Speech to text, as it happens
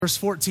Verse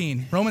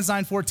 14, Romans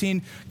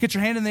 9:14. Get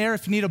your hand in the air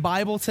if you need a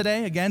Bible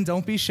today. Again,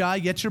 don't be shy.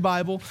 Get your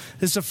Bible.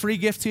 This is a free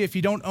gift to you. If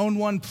you don't own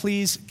one,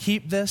 please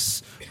keep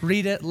this.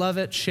 Read it, love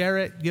it, share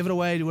it, give it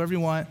away, do whatever you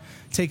want.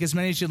 Take as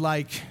many as you'd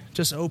like.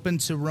 Just open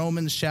to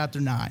Romans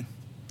chapter 9.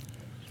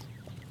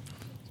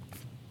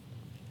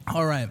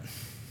 All right.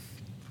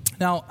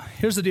 Now,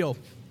 here's the deal.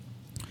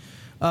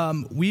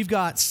 We've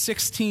got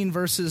 16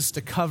 verses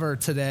to cover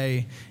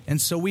today, and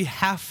so we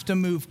have to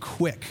move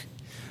quick.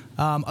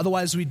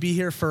 Otherwise, we'd be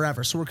here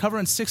forever. So we're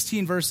covering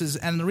 16 verses,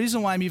 and the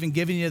reason why I'm even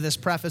giving you this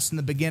preface in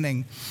the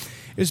beginning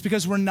is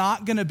because we're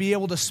not going to be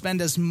able to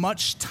spend as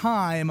much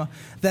time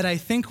that I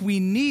think we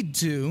need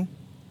to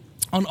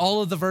on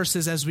all of the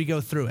verses as we go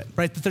through it,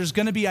 right? That there's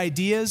going to be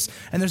ideas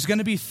and there's going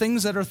to be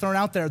things that are thrown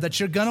out there that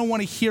you're going to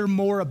want to hear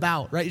more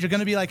about, right? You're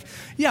going to be like,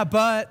 yeah,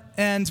 but,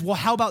 and well,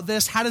 how about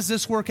this? How does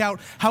this work out?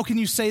 How can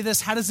you say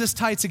this? How does this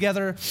tie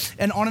together?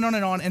 And on and on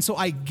and on. And so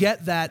I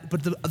get that,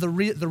 but the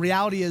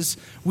reality is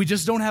we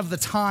just don't have the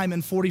time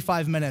in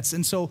 45 minutes.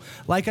 And so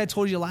like I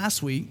told you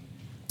last week,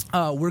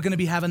 we're going to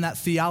be having that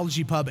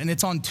theology pub, and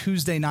it's on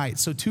Tuesday night.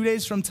 So 2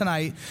 days from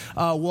tonight,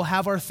 we'll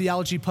have our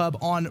theology pub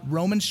on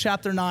Romans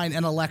chapter 9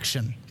 and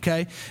election,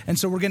 okay? And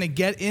so we're going to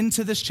get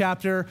into this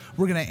chapter.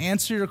 We're going to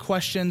answer your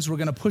questions. We're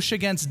going to push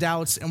against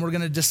doubts, and we're going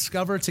to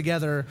discover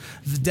together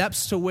the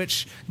depths to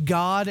which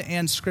God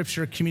and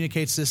Scripture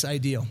communicates this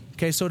ideal.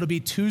 Okay, so it'll be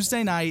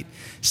Tuesday night,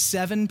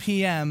 7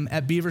 p.m.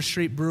 at Beaver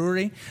Street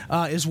Brewery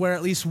is where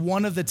at least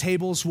one of the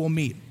tables will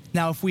meet.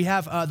 Now, if we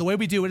have, the way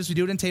we do it is we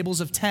do it in tables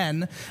of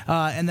 10,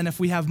 and then if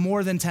we have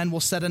more than 10, we'll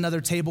set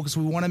another table because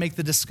we want to make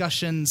the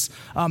discussions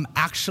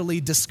actually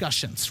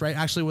discussions, right?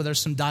 Actually where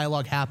there's some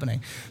dialogue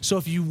happening. So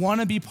if you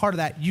want to be part of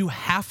that, you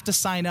have to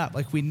sign up.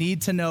 Like, we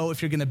need to know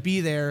if you're going to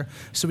be there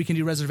so we can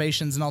do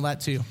reservations and all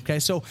that too, okay?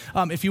 So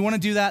if you want to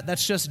do that,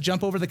 that's just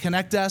jump over the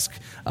Connect desk,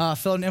 fill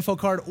out an info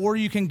card, or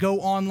you can go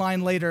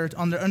online later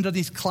under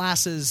these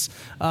classes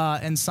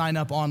and sign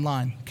up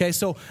online, okay?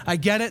 So I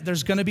get it.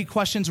 There's going to be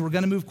questions. We're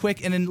going to move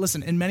quick, and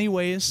listen, in many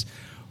ways,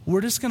 we're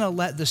just going to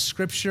let the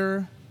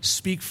Scripture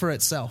speak for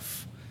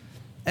itself.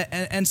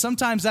 And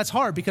sometimes that's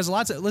hard because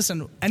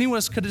any of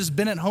us could have just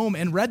been at home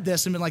and read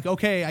this and been like,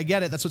 okay, I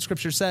get it. That's what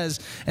Scripture says.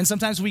 And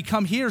sometimes we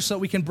come here so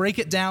we can break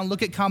it down,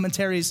 look at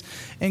commentaries,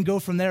 and go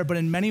from there. But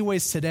in many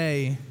ways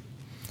today,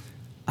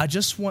 I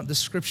just want the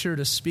Scripture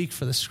to speak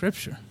for the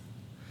Scripture.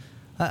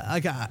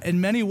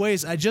 In many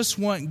ways, I just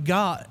want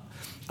God.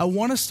 I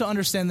want us to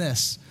understand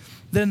this.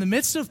 That in the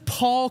midst of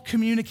Paul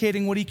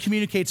communicating what he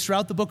communicates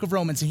throughout the book of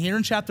Romans, and here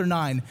in chapter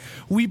 9,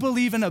 we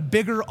believe in a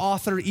bigger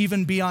author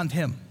even beyond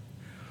him,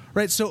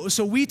 right?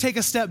 So we take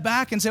a step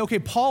back and say, okay,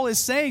 Paul is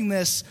saying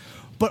this,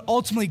 but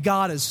ultimately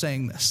God is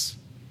saying this.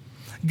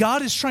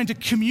 God is trying to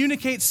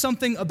communicate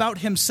something about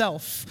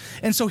himself,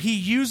 and so he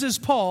uses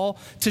Paul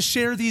to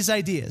share these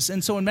ideas.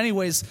 And so in many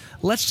ways,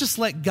 let's just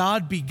let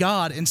God be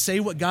God and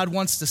say what God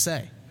wants to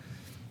say.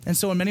 And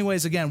so in many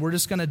ways, again, we're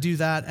just going to do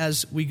that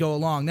as we go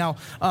along. Now,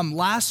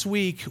 last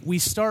week, we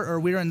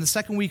were in the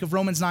second week of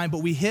Romans 9, but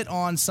we hit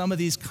on some of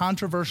these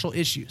controversial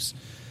issues.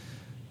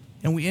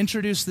 And we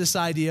introduced this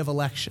idea of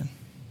election.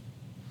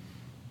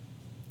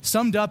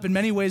 Summed up in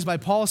many ways by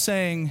Paul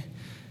saying,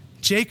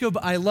 Jacob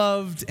I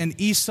loved and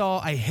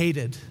Esau I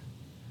hated.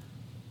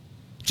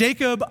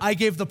 Jacob I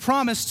gave the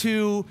promise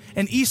to,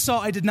 and Esau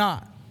I did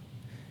not.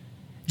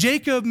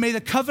 Jacob may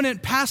the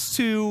covenant pass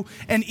to,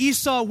 and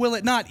Esau will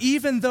it not,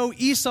 even though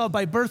Esau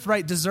by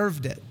birthright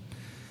deserved it.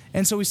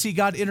 And so we see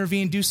God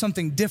intervene, do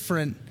something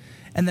different,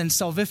 and then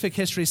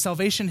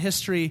salvation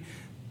history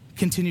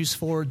continues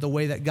forward the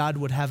way that God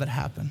would have it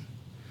happen.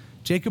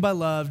 Jacob I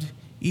loved,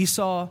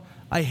 Esau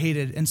I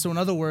hated. And so in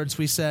other words,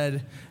 we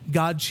said,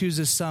 God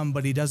chooses some,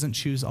 but he doesn't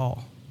choose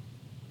all.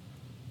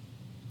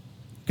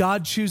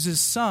 God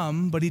chooses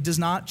some, but he does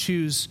not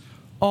choose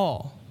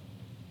all.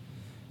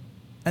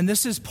 And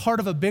this is part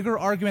of a bigger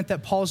argument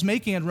that Paul's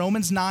making in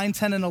Romans 9,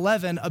 10, and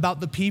 11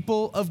 about the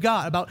people of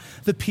God, about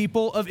the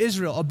people of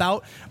Israel,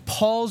 about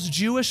Paul's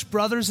Jewish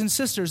brothers and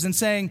sisters, and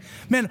saying,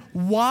 man,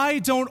 why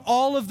don't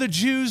all of the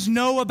Jews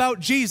know about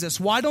Jesus?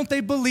 Why don't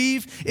they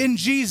believe in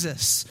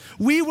Jesus?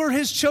 We were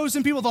his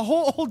chosen people. The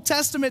whole Old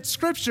Testament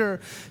scripture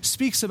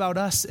speaks about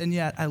us, and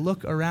yet I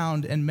look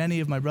around and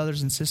many of my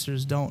brothers and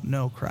sisters don't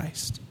know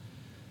Christ.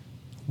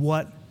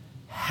 What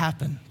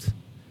happened?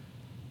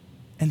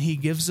 And he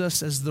gives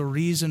us as the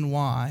reason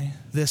why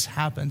this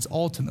happens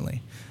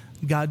ultimately.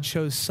 God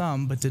chose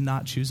some, but did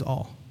not choose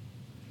all.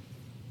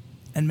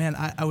 And man,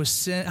 I was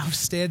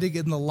standing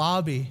in the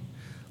lobby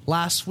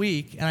last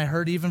week, and I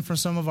heard even from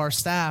some of our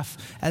staff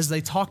as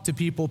they talk to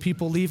people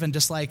leaving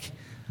just like,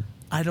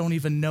 I don't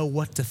even know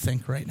what to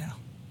think right now.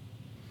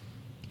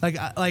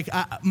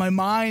 My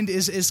mind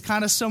is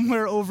kind of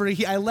somewhere over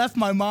here. I left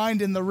my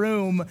mind in the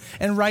room,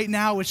 and right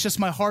now it's just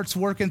my heart's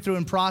working through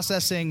and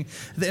processing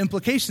the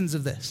implications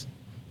of this.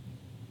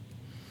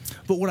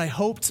 But what I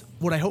hoped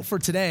for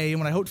today,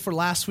 and what I hoped for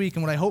last week,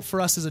 and what I hope for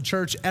us as a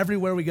church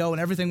everywhere we go and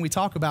everything we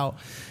talk about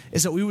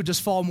is that we would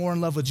just fall more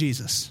in love with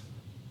Jesus.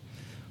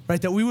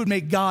 right? That we would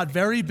make God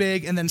very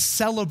big and then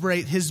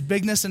celebrate his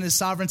bigness and his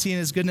sovereignty and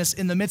his goodness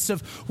in the midst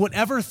of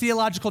whatever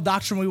theological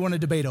doctrine we want to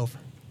debate over.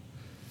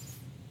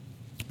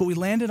 But we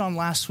landed on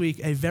last week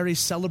a very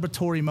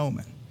celebratory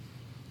moment.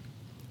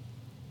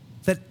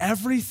 That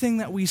everything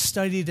that we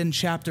studied in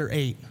chapter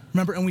 8,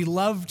 remember, and we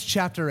loved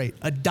chapter 8,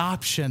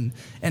 adoption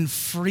and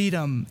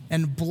freedom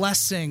and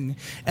blessing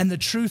and the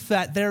truth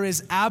that there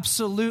is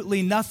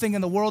absolutely nothing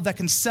in the world that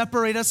can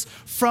separate us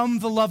from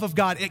the love of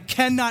God. It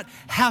cannot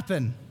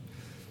happen.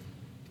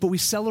 But we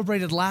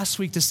celebrated last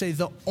week to say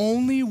the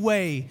only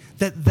way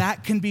that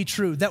that can be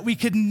true, that we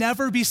could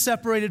never be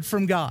separated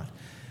from God,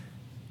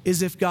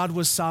 is if God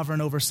was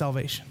sovereign over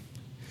salvation.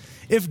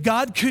 If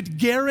God could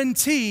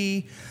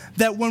guarantee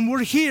that when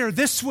we're here,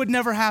 this would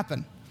never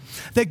happen.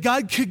 That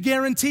God could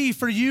guarantee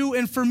for you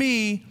and for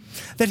me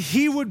that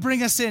he would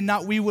bring us in,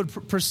 not we would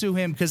pursue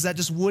him, because that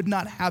just would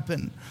not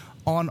happen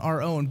on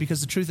our own. Because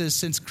the truth is,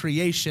 since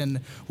creation,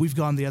 we've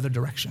gone the other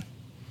direction.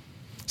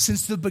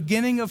 Since the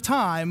beginning of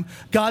time,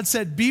 God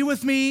said, be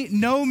with me,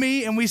 know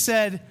me, and we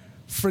said,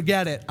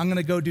 forget it, I'm going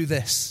to go do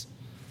this.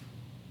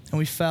 And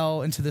we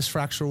fell into this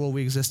fractured world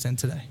we exist in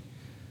today.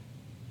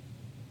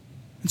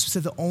 And so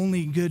the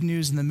only good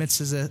news in the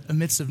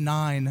midst of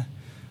 9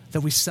 that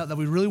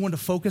we really wanted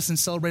to focus and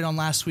celebrate on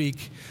last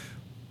week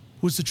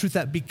was the truth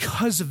that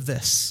because of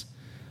this,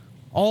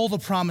 all the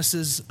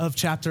promises of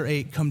chapter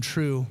 8 come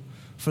true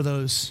for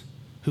those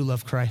who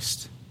love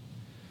Christ.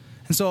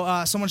 And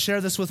so someone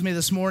shared this with me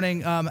this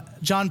morning.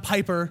 John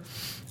Piper,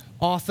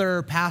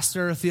 author,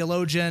 pastor,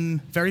 theologian,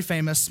 very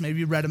famous. Maybe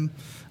you read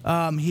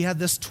him. He had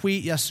this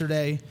tweet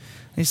yesterday.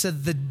 He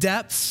said, the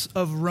depths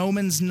of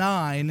Romans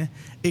 9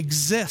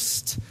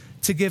 exist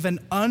to give an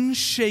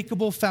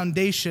unshakable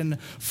foundation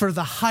for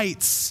the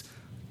heights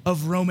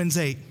of Romans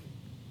 8.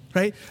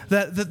 Right?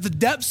 The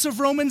depths of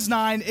Romans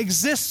 9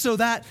 exist so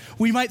that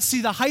we might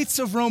see the heights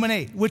of Romans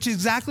 8, which is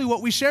exactly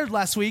what we shared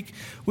last week,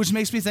 which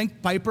makes me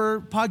think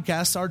Piper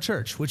podcasts our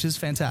church, which is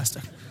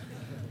fantastic.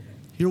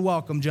 You're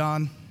welcome,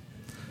 John.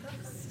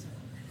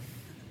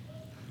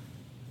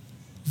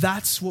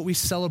 That's what we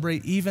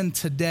celebrate even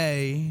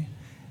today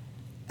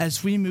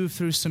as we move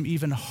through some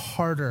even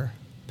harder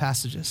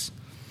passages.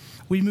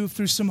 We move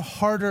through some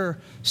harder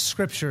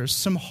scriptures,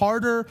 some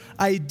harder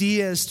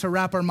ideas to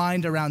wrap our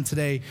mind around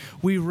today.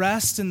 We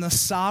rest in the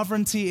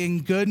sovereignty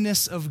and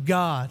goodness of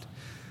God,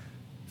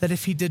 that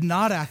if he did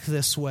not act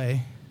this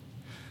way,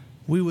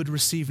 we would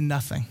receive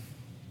nothing.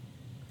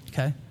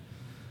 Okay?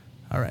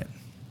 All right.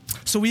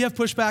 So we have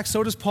pushback.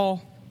 So does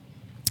Paul.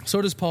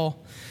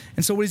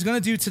 And so what he's going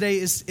to do today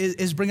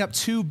is bring up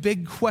 2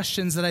 big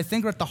questions that I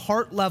think are at the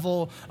heart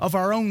level of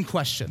our own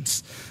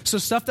questions. So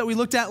stuff that we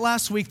looked at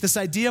last week, this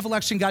idea of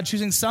election, God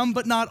choosing some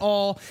but not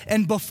all,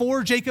 and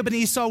before Jacob and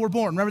Esau were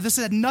born. Remember, this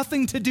had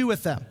nothing to do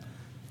with them.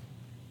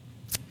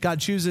 God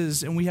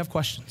chooses, and we have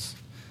questions.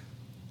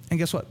 And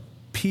guess what?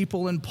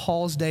 People in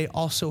Paul's day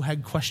also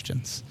had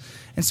questions.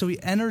 And so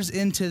he enters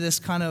into this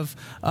kind of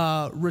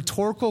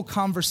rhetorical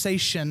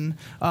conversation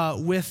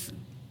with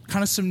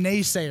kind of some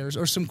naysayers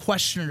or some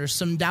questioners,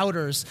 some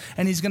doubters,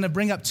 and he's going to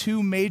bring up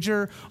 2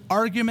 major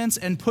arguments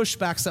and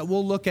pushbacks that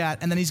we'll look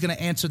at, and then he's going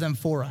to answer them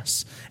for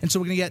us. And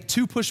so we're going to get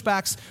 2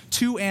 pushbacks,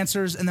 2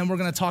 answers, and then we're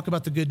going to talk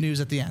about the good news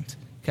at the end,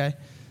 okay?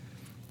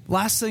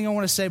 Last thing I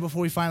want to say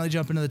before we finally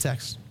jump into the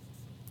text.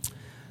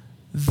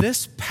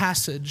 This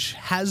passage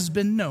has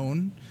been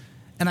known,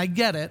 and I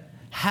get it,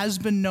 has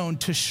been known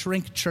to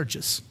shrink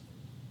churches,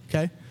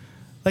 okay?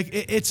 Like,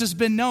 it's just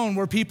been known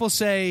where people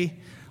say,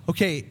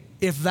 okay,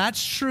 if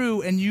that's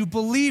true and you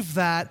believe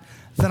that,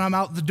 then I'm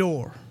out the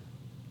door.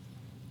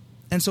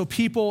 And so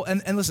people,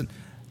 and listen,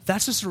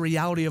 that's just a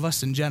reality of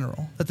us in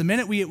general. That the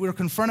minute we're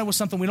confronted with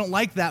something we don't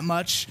like that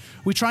much,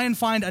 we try and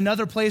find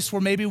another place where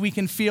maybe we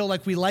can feel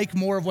like we like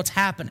more of what's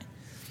happening.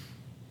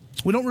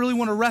 We don't really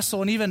want to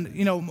wrestle. And even,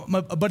 my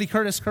buddy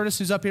Curtis,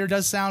 who's up here,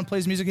 does sound,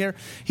 plays music here.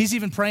 He's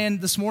even praying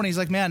this morning. He's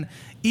like, man,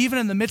 even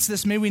in the midst of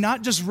this, may we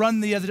not just run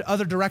the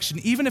other direction.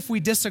 Even if we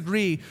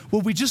disagree,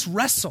 will we just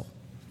wrestle?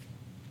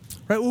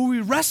 Right? Will we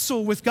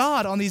wrestle with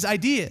God on these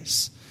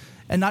ideas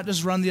and not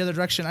just run the other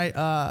direction?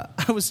 I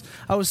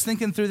was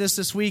thinking through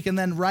this week, and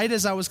then right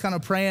as I was kind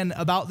of praying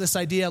about this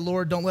idea,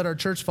 Lord, don't let our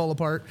church fall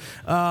apart,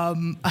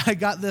 I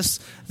got this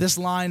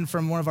line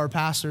from one of our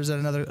pastors at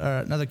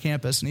another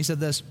campus, and he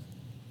said this.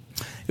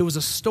 It was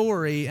a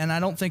story, and I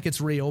don't think it's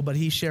real, but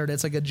he shared it.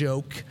 It's like a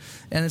joke.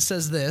 And it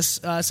says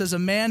this. It says, a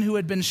man who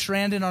had been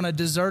stranded on a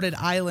deserted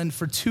island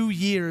for 2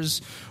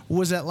 years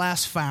was at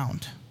last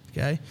found.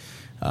 Okay?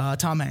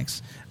 Tom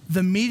Hanks.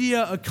 The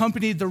media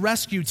accompanied the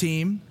rescue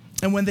team,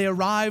 and when they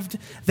arrived,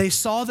 they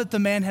saw that the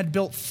man had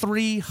built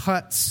 3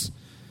 huts.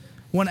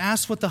 When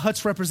asked what the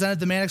huts represented,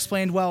 the man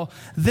explained, well,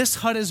 this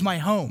hut is my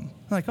home.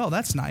 I'm like, oh,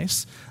 that's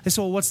nice. They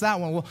said, well, what's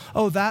that one? Well,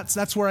 oh,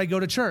 that's where I go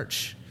to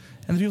church.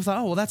 And the people thought,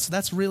 oh, well,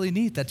 that's really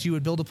neat that you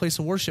would build a place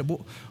of worship.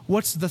 Well,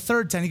 what's the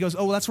third tent? He goes,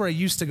 oh, well, that's where I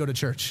used to go to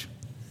church.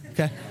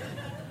 Okay?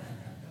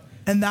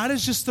 And that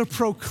is just the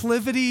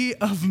proclivity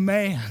of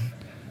man,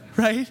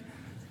 right?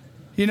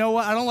 You know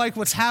what? I don't like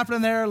what's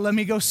happening there. Let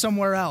me go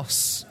somewhere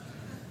else.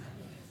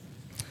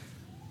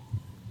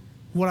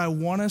 what I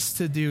want us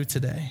to do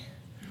today,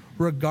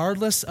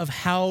 regardless of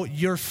how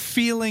you're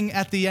feeling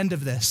at the end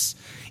of this,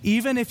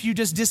 even if you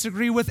just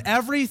disagree with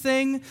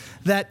everything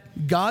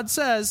that God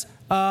says,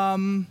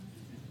 don't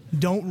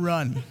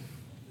run.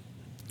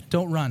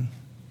 Don't run,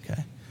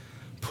 okay?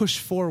 Push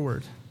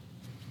forward.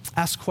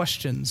 Ask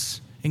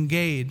questions.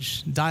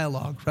 Engage.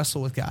 Dialogue.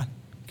 Wrestle with God,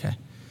 okay?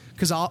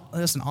 Because,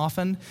 listen,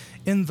 often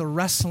in the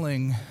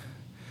wrestling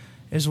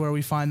is where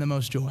we find the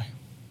most joy,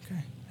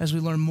 okay? As we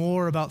learn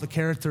more about the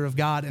character of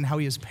God and how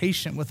he is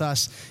patient with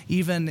us,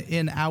 even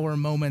in our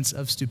moments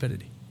of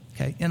stupidity,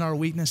 okay? In our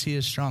weakness, he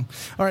is strong.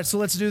 All right, so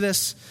let's do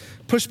this.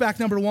 Pushback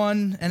number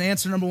 1 and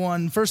answer number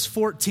 1. Verse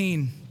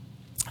 14.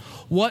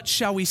 What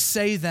shall we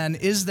say then?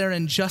 Is there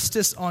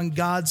injustice on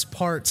God's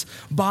part?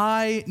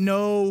 By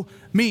no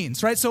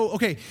means, right? So,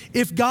 okay,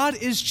 if God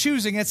is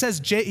choosing, it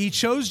says he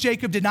chose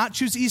Jacob, did not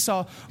choose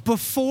Esau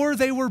before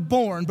they were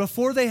born,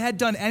 before they had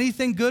done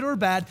anything good or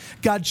bad.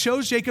 God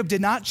chose Jacob,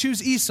 did not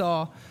choose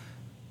Esau.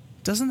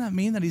 Doesn't that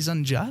mean that he's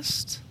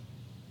unjust?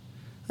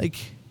 Like,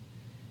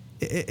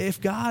 if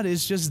God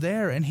is just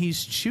there and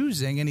he's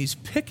choosing and he's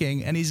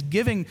picking and he's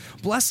giving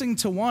blessing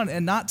to one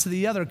and not to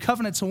the other,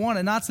 covenant to one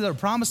and not to the other,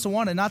 promise to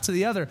one and not to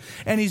the other,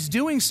 and he's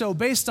doing so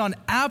based on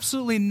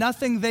absolutely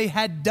nothing they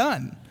had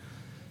done,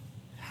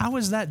 how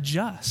is that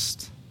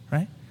just,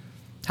 right?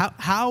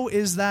 How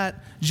is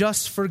that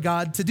just for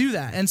God to do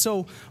that? And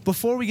so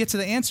before we get to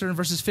the answer in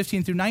verses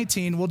 15 through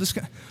 19, what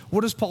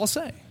does Paul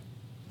say?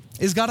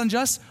 Is God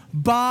unjust?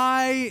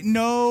 By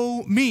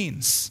no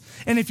means.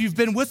 And if you've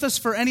been with us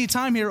for any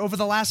time here over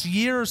the last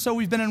year or so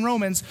we've been in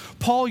Romans,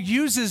 Paul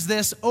uses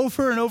this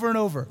over and over and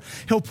over.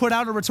 He'll put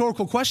out a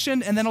rhetorical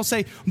question and then he'll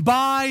say,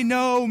 by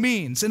no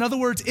means. In other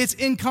words, it's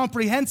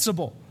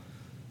incomprehensible.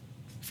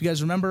 If you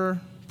guys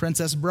remember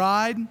Princess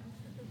Bride,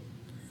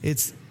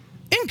 it's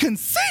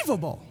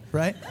inconceivable,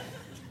 right?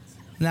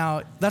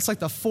 Now, that's like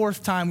the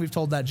 4th time we've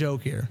told that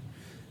joke here,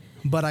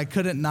 but I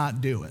couldn't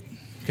not do it,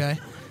 okay?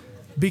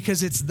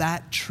 Because it's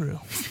that true.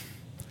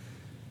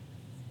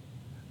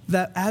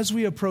 That as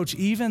we approach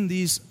even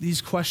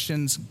these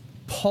questions,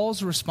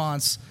 Paul's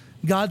response,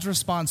 God's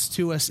response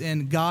to us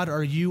in, God,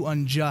 are you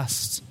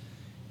unjust,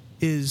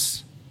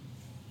 is,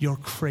 you're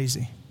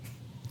crazy.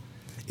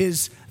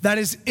 That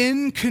is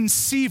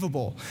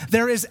inconceivable.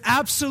 There is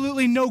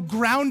absolutely no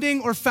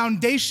grounding or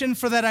foundation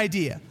for that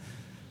idea.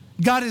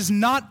 God is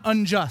not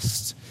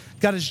unjust.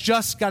 God is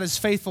just, God is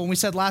faithful. And we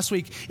said last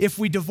week, if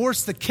we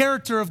divorce the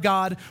character of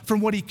God from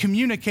what he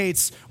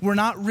communicates, we're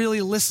not really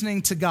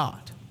listening to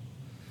God.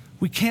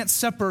 We can't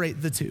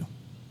separate the two.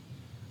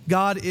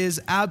 God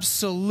is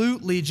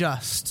absolutely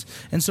just.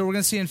 And so we're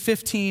going to see in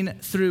 15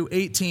 through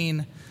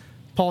 18,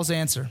 Paul's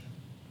answer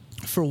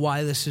for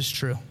why this is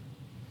true.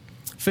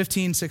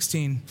 15,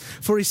 16.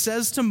 For he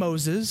says to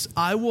Moses,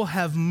 I will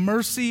have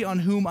mercy on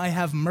whom I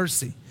have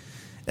mercy,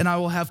 and I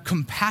will have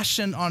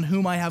compassion on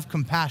whom I have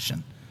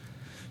compassion.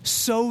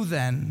 So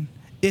then,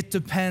 it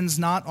depends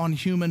not on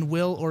human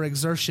will or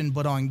exertion,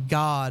 but on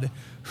God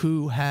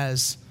who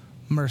has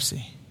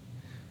mercy.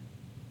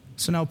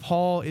 So now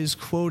Paul is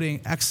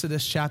quoting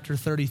Exodus chapter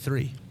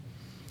 33.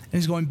 And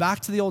he's going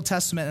back to the Old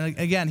Testament. And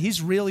again,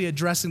 he's really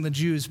addressing the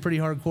Jews pretty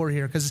hardcore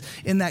here, because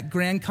in that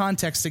grand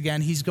context,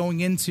 again, he's going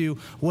into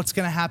what's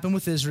going to happen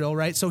with Israel,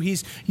 right? So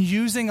he's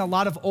using a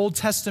lot of Old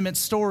Testament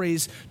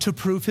stories to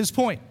prove his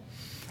point.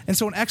 And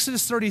so in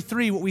Exodus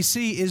 33, what we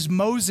see is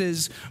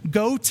Moses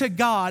go to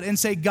God and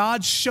say,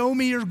 God, show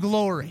me your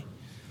glory.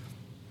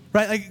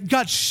 Right? Like,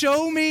 God,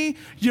 show me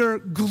your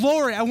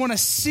glory. I want to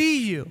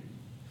see you.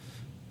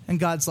 And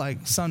God's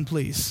like, son,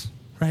 please,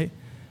 right?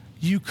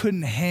 You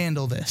couldn't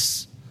handle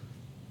this.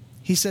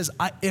 He says,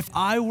 if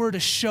I were to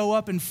show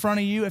up in front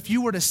of you, if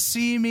you were to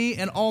see me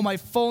in all my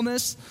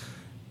fullness,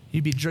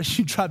 you'd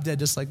drop dead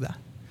just like that.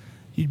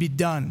 You'd be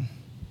done.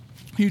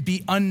 You'd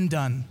be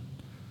undone.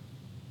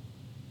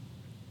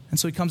 And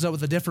so he comes up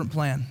with a different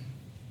plan.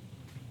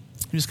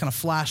 He just kind of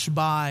flash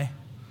by.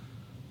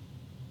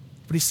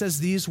 But he says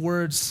these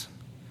words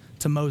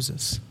to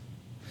Moses.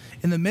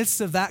 In the midst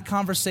of that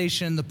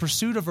conversation, the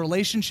pursuit of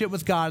relationship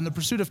with God, and the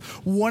pursuit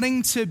of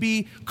wanting to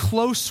be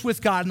close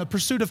with God, and the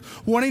pursuit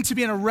of wanting to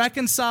be in a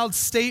reconciled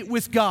state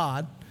with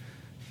God,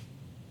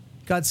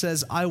 God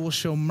says, I will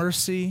show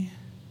mercy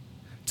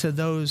to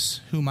those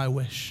whom I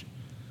wish,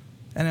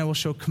 and I will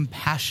show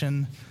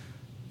compassion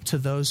to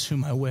those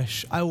whom I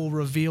wish. I will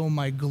reveal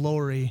my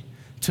glory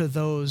to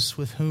those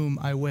with whom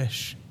I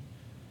wish.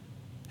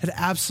 It had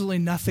absolutely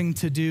nothing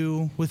to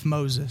do with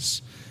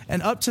Moses.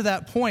 And up to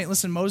that point,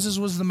 listen, Moses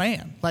was the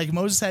man. Like,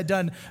 Moses had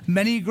done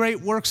many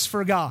great works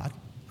for God,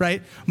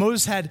 right?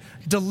 Moses had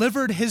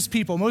delivered his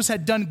people. Moses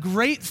had done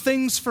great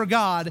things for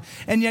God.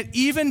 And yet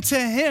even to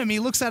him, he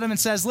looks at him and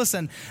says,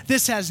 listen,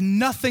 this has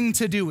nothing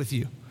to do with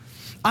you.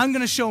 I'm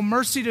going to show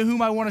mercy to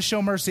whom I want to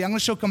show mercy. I'm going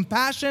to show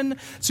compassion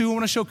to who I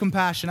want to show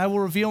compassion. I will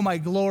reveal my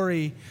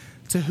glory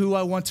to who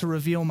I want to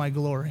reveal my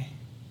glory.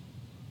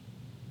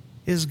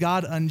 Is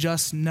God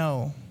unjust?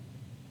 No.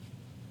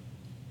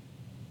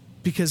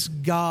 Because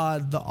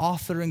God, the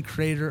author and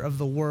creator of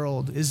the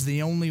world, is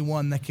the only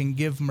one that can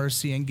give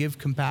mercy and give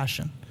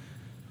compassion.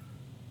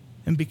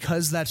 And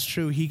because that's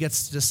true, he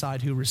gets to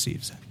decide who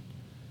receives it.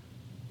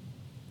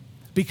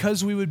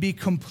 Because we would be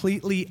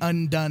completely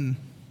undone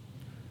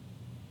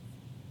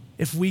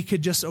if we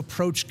could just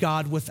approach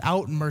God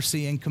without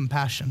mercy and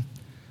compassion.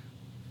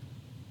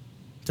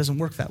 It doesn't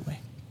work that way.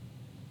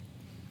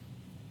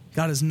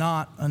 God is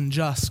not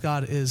unjust.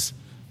 God is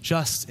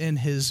just in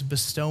his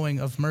bestowing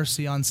of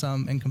mercy on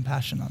some and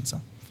compassion on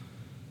some.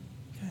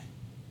 Okay.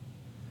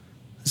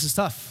 This is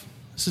tough.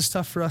 This is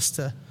tough for us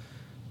to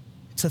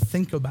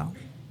think about.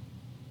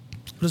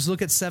 Let's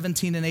look at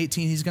 17 and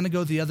 18. He's going to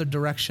go the other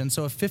direction.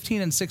 So if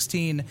 15 and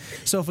 16,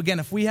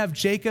 if we have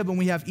Jacob and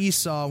we have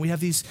Esau, we have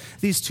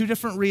these two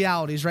different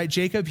realities, right?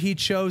 Jacob, he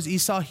chose,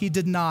 Esau, he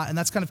did not. And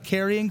that's kind of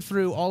carrying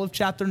through all of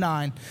chapter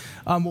 9.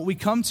 What we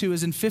come to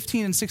is in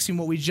 15 and 16,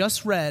 what we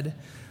just read,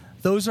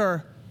 those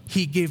are,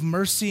 he gave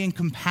mercy and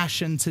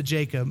compassion to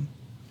Jacob.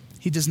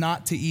 He does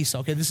not to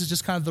Esau. Okay, this is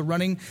just kind of the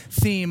running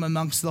theme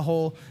amongst the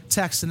whole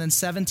text. And then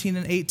 17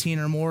 and 18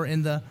 are more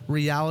in the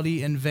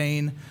reality and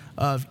vein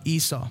of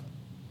Esau.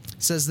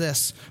 It says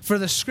this, for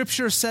the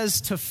scripture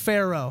says to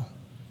Pharaoh,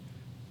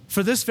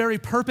 for this very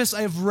purpose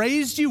I have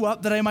raised you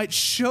up that I might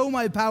show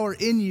my power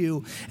in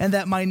you and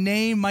that my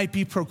name might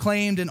be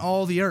proclaimed in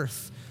all the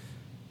earth.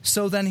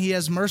 So then he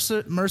has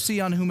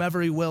mercy on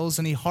whomever he wills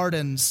and he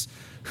hardens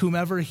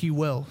whomever he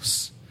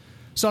wills.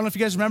 So I don't know if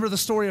you guys remember the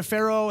story of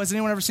Pharaoh. Has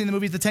anyone ever seen the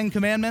movie The Ten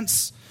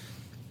Commandments?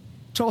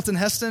 Charlton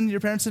Heston, your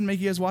parents didn't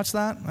make you guys watch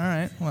that? All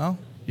right, well,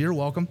 you're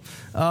welcome.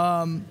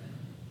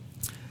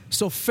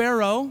 So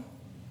Pharaoh,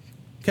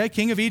 okay,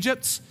 king of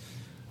Egypt,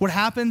 what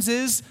happens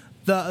is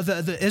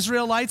the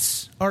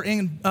Israelites are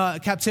in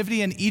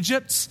captivity in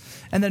Egypt,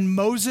 and then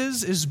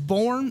Moses is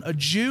born, a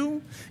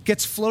Jew,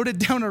 gets floated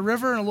down a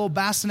river in a little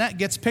bassinet,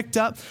 gets picked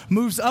up,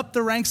 moves up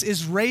the ranks,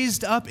 is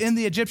raised up in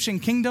the Egyptian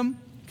kingdom,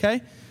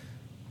 okay?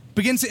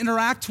 Begins to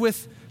interact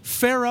with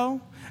Pharaoh.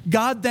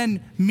 God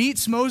then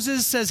meets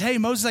Moses, says, hey,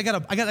 Moses, I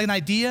got an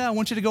idea. I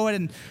want you to go ahead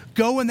and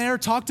go in there,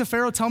 talk to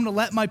Pharaoh, tell him to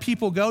let my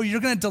people go.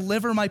 You're going to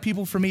deliver my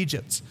people from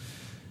Egypt.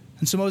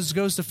 And so Moses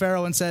goes to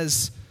Pharaoh and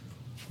says,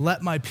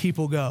 let my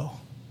people go,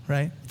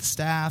 right? The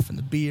staff and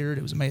the beard,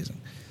 it was amazing.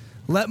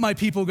 Let my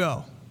people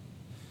go.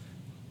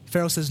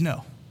 Pharaoh says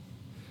no.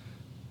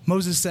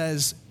 Moses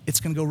says, it's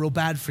going to go real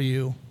bad for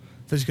you.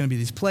 There's going to be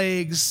these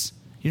plagues.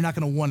 You're not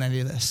going to want any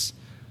of this.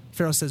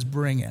 Pharaoh says,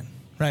 bring it,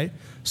 right?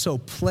 So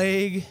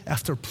plague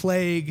after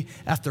plague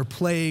after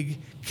plague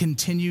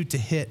continued to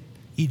hit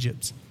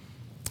Egypt.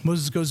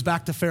 Moses goes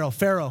back to Pharaoh.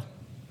 Pharaoh,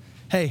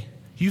 hey,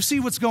 you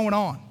see what's going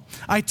on.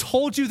 I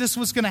told you this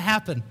was going to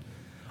happen.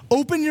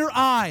 Open your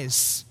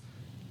eyes.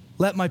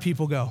 Let my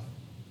people go.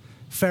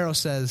 Pharaoh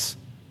says,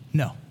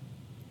 no.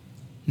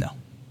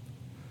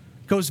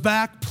 Goes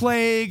back,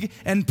 plague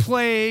and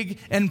plague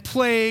and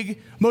plague.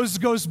 Moses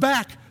goes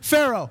back.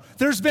 Pharaoh,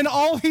 there's been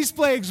all these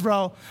plagues,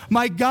 bro.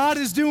 My God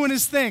is doing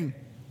his thing.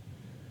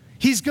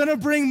 He's going to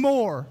bring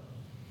more.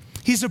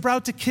 He's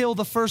about to kill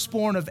the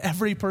firstborn of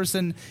every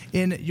person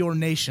in your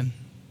nation.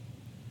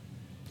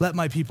 Let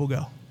my people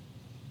go.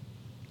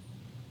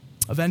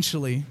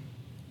 Eventually,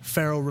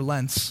 Pharaoh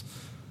relents,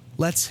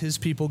 lets his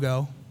people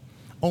go,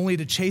 only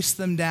to chase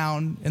them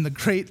down in the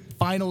great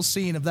final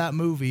scene of that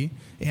movie,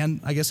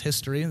 and I guess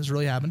history, this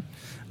really happened.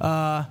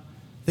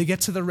 They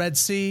get to the Red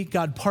Sea.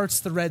 God parts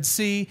the Red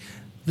Sea.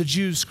 The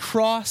Jews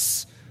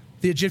cross.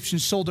 The Egyptian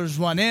soldiers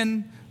run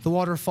in. The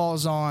water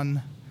falls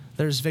on.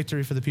 There's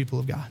victory for the people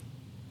of God.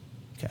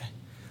 Okay.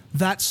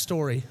 That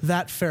story,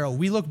 that Pharaoh.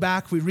 We look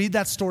back, we read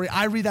that story.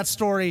 I read that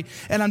story,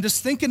 and I'm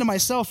just thinking to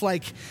myself,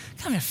 like,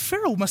 God, man,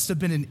 Pharaoh must have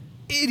been an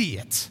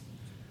idiot.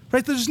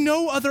 Right? There's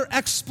no other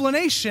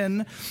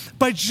explanation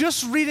by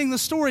just reading the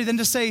story than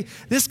to say,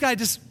 this guy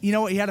just, he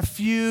had a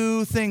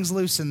few things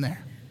loose in there.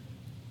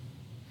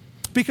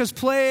 Because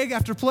plague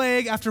after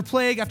plague after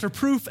plague after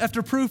proof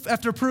after proof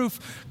after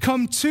proof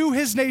come to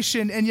his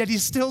nation, and yet he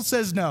still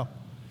says no.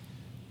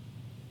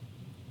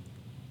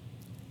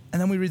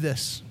 And then we read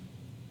this.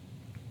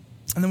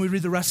 And then we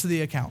read the rest of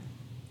the account.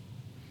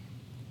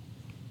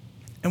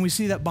 And we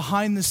see that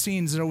behind the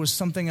scenes there was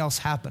something else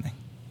happening.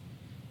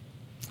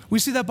 We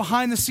see that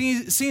behind the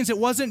scenes, it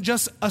wasn't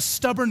just a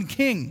stubborn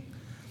king.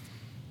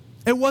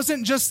 It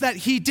wasn't just that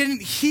he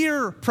didn't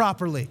hear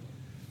properly.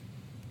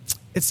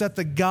 It's that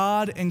the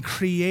God and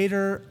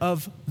creator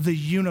of the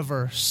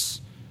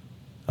universe,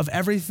 of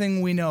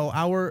everything we know,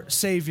 our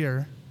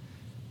Savior,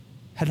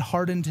 had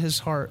hardened his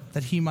heart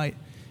that he might,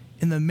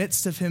 in the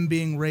midst of him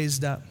being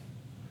raised up,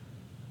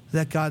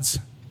 that God's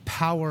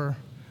power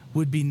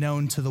would be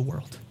known to the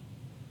world.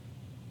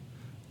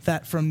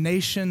 That from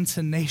nation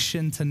to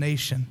nation to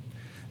nation,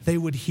 they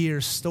would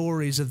hear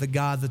stories of the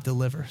God that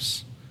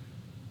delivers.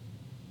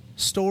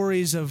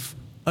 Stories of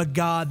a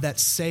God that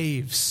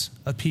saves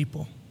a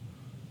people.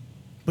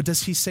 But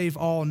does he save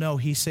all? No,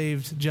 he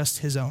saved just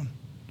his own.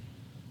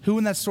 Who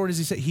in that story does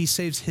he say? He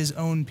saves his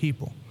own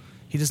people.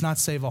 He does not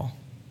save all.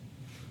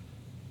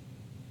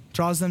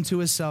 Draws them to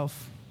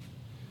himself.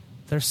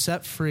 They're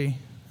set free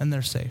and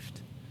they're saved.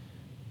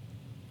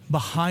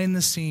 Behind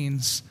the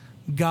scenes,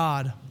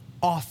 God,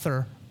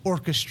 author,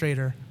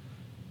 orchestrator,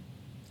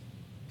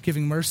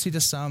 giving mercy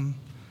to some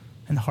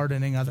and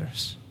hardening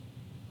others.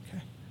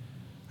 Okay.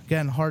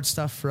 Again, hard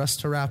stuff for us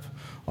to wrap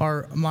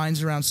our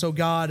minds around. So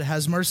God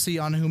has mercy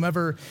on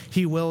whomever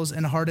he wills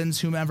and hardens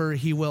whomever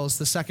he wills.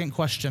 The second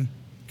question,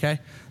 okay?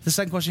 The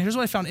second question, here's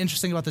what I found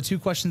interesting about the two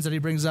questions that he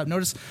brings up.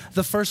 Notice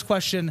the first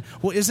question,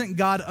 well, isn't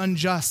God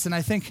unjust? And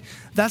I think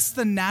that's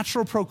the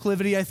natural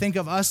proclivity, I think,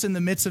 of us in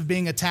the midst of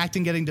being attacked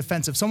and getting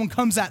defensive. Someone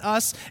comes at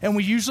us and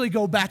we usually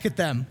go back at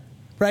them,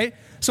 right?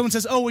 Someone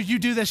says, oh, well, you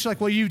do this. You're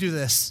like, well, you do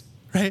this,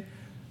 right?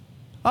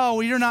 Oh,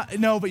 well, you're not,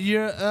 no, but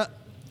you're,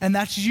 and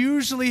that's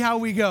usually how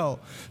we go.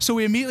 So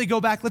we immediately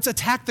go back, let's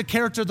attack the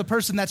character of the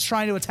person that's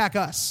trying to attack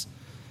us.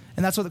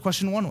 And that's what the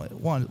question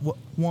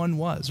one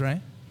was,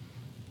 right?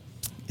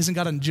 Isn't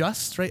God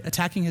unjust, right?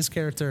 Attacking his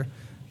character.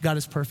 God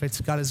is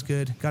perfect. God is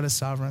good. God is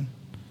sovereign.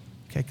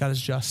 Okay, God is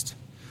just.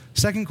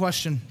 Second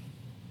question,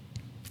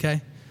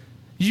 okay?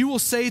 You will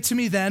say to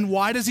me then,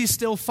 why does he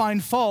still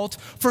find fault?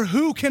 For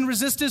who can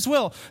resist his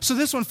will? So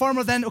this one, far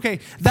more than, okay,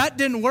 that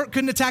didn't work.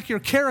 Couldn't attack your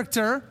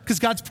character because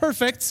God's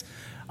perfect.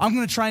 I'm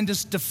going to try and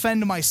just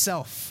defend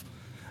myself.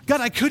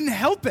 God, I couldn't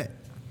help it.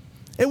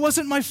 It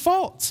wasn't my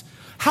fault.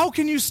 How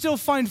can you still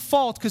find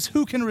fault? Because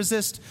who can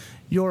resist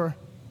your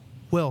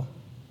will?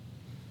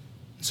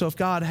 So if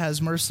God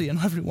has mercy on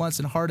whoever he wants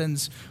and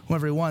hardens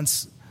whoever he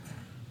wants,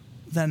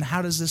 then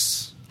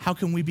how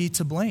can we be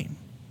to blame,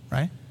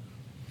 right?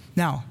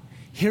 Now,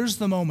 here's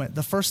the moment,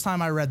 the first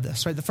time I read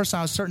this, right? The first time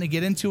I was starting to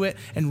get into it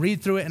and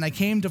read through it, and I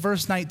came to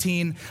verse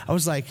 19, I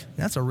was like,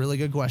 that's a really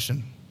good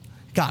question.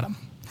 Got him,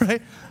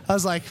 right? I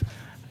was like,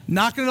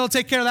 not going to be able to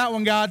take care of that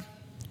one, God.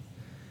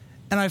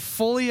 And I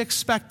fully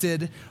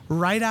expected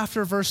right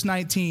after verse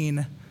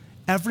 19,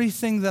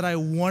 everything that I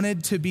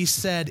wanted to be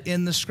said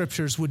in the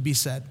scriptures would be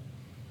said.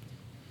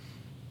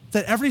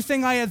 That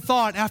everything I had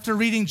thought after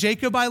reading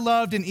Jacob I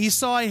loved and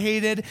Esau I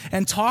hated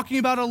and talking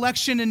about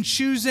election and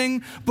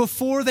choosing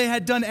before they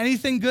had done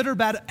anything good or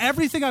bad,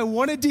 everything I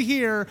wanted to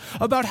hear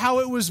about how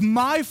it was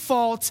my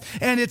fault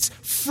and it's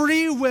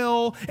free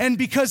will and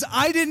because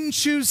I didn't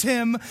choose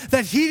him,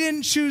 that he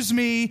didn't choose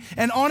me,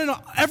 and on,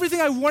 everything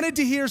I wanted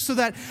to hear so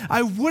that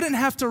I wouldn't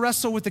have to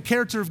wrestle with the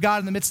character of God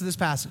in the midst of this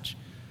passage.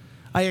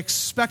 I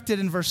expected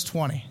in verse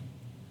 20.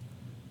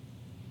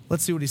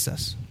 Let's see what he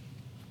says.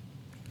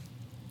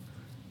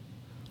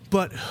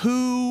 But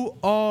who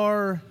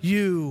are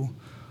you,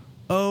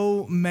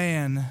 O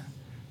man,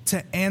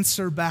 to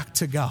answer back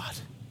to God?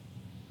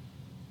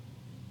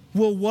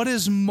 Will what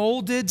is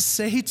molded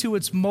say to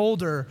its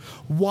molder,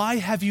 why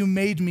have you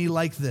made me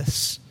like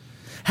this?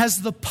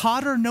 Has the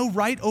potter no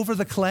right over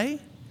the clay?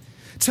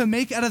 To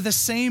make out of the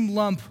same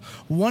lump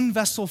one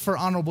vessel for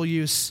honorable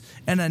use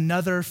and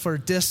another for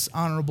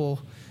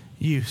dishonorable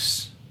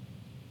use.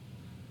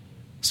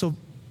 So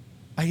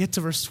I get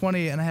to verse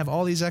 20 and I have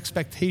all these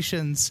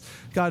expectations.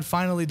 God,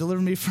 finally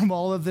deliver me from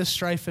all of this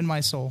strife in my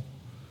soul.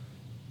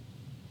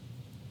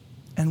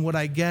 And what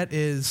I get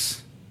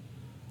is,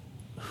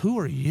 who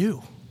are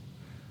you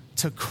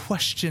to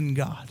question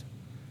God?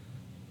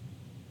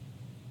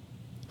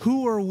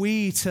 Who are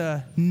we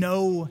to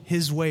know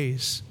his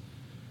ways?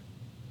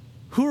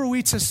 Who are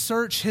we to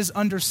search his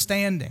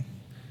understanding?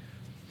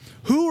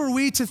 Who are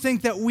we to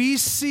think that we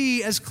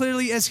see as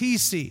clearly as he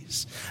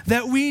sees?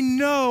 That we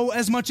know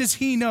as much as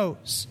he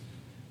knows?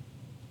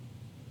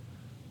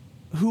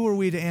 Who are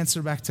we to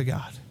answer back to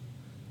God?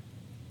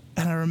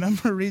 And I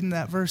remember reading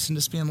that verse and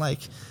just being like,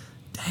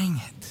 dang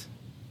it.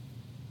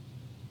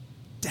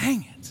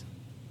 Dang it.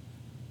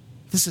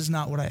 This is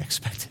not what I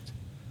expected.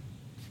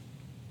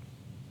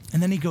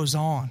 And then he goes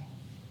on.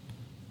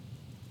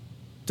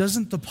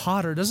 Doesn't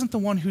the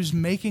one who's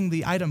making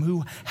the item,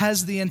 who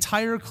has the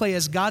entire clay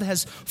as God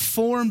has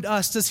formed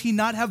us, does he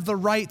not have the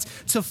right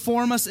to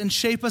form us and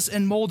shape us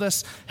and mold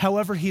us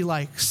however he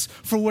likes,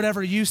 for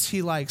whatever use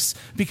he likes,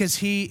 because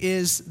he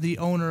is the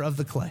owner of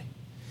the clay.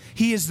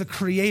 He is the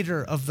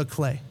creator of the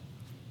clay.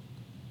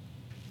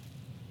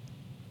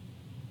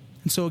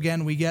 And so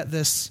again, we get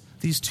these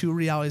two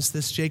realities,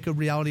 this Jacob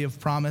reality of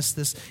promise,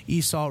 this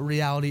Esau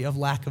reality of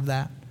lack of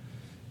that.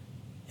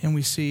 And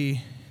we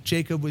see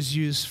Jacob was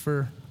used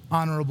for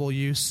honorable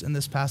use in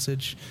this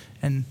passage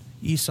and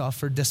Esau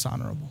for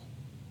dishonorable.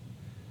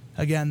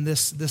 Again,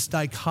 this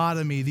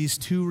dichotomy, these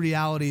two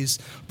realities,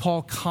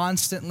 Paul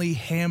constantly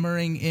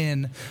hammering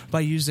in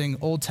by using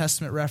Old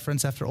Testament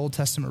reference after Old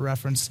Testament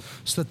reference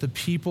so that the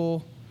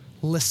people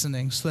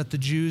listening, so that the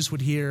Jews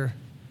would hear,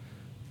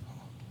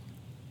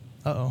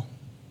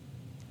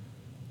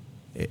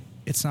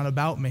 it's not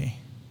about me.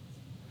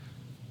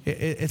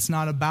 It's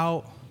not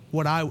about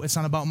it's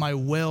not about my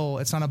will.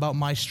 It's not about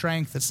my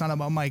strength. It's not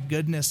about my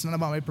goodness. It's not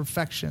about my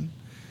perfection.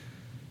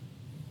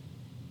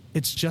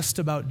 It's just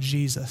about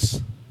Jesus.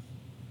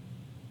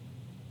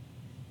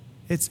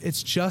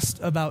 It's just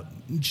about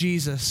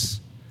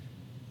Jesus.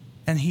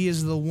 And he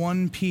is the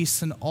one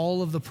piece in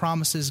all of the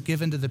promises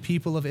given to the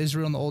people of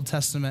Israel in the Old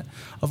Testament.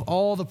 Of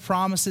all the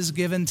promises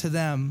given to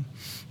them,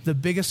 the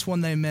biggest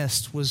one they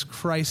missed was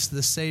Christ,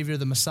 the Savior,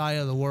 the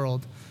Messiah of the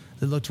world.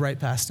 They looked right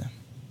past him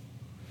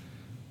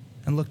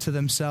and look to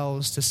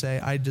themselves to say,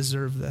 I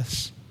deserve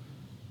this.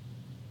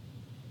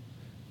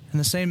 And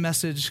the same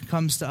message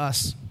comes to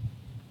us.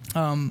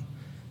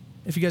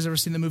 If you guys ever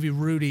seen the movie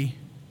Rudy,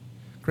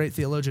 great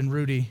theologian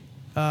Rudy,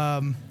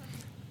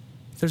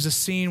 there's a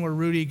scene where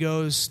Rudy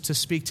goes to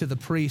speak to the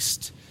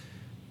priest.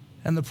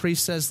 And the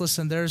priest says,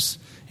 listen, there's,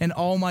 in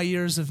all my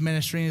years of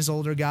ministry, he's an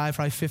older guy,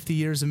 probably 50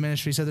 years of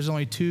ministry, he said there's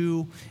only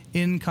two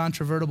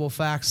incontrovertible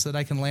facts that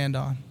I can land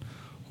on.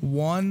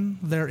 One,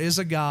 there is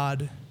a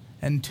God,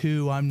 and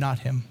two, I'm not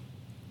him.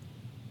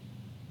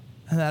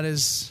 And that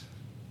is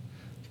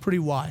pretty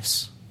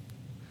wise.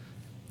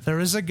 There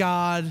is a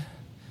God,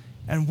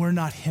 and we're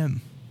not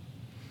him.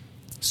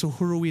 So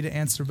who are we to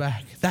answer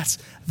back? That's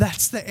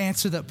the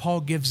answer that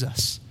Paul gives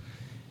us,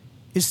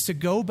 is to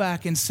go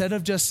back, instead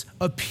of just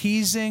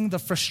appeasing the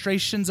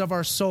frustrations of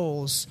our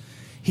souls,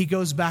 he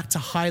goes back to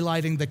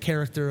highlighting the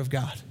character of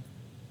God.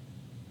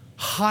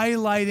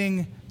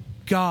 Highlighting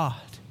God.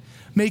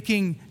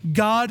 Making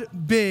God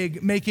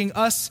big, making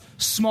us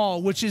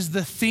small, which is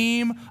the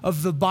theme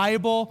of the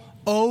Bible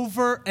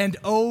over and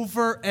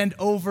over and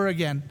over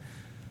again.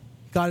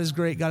 God is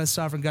great, God is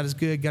sovereign, God is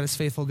good, God is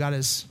faithful,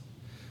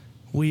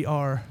 we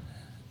are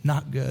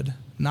not good,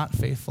 not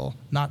faithful,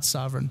 not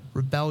sovereign,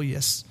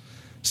 rebellious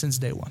since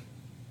day one.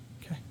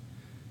 Okay.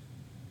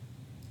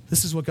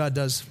 This is what God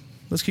does.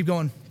 Let's keep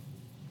going.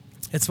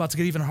 It's about to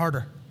get even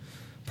harder.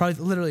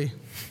 Probably literally,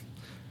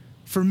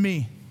 for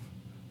me,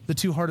 the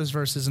two hardest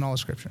verses in all of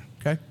Scripture,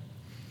 okay?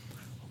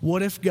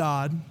 What if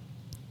God,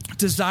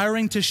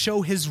 desiring to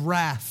show his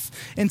wrath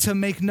and to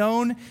make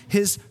known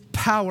his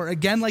power,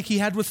 again like he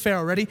had with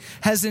Pharaoh, ready?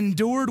 Has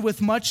endured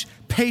with much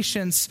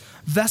patience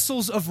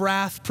vessels of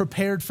wrath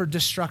prepared for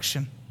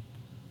destruction,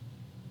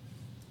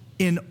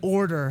 in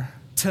order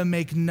to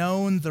make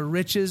known the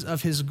riches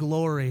of his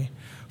glory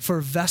for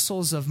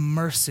vessels of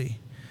mercy,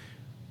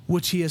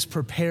 which he has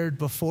prepared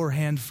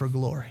beforehand for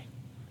glory.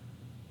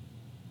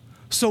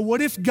 So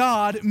what if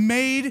God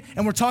made,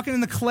 and we're talking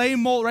in the clay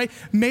mold, right?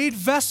 Made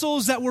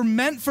vessels that were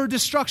meant for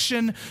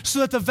destruction so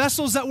that the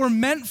vessels that were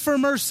meant for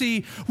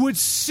mercy would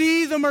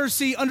see the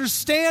mercy,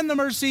 understand the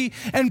mercy,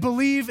 and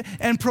believe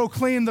and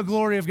proclaim the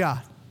glory of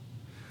God,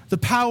 the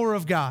power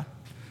of God,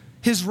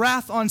 his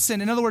wrath on sin.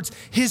 In other words,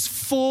 his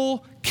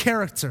full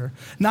character,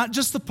 not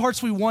just the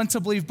parts we want to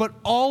believe, but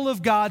all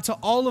of God to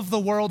all of the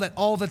world at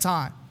all the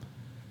time.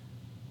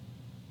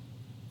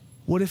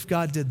 What if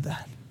God did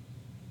that?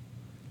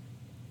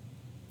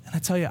 And I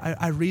tell you,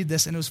 I read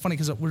this, and it was funny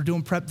because we're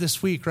doing prep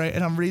this week, right?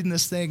 And I'm reading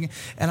this thing,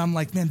 and I'm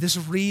like, man, this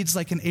reads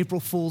like an April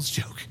Fool's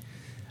joke.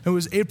 It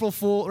was April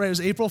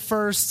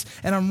 1st,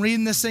 and I'm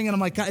reading this thing, and I'm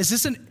like, God,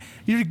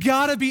 you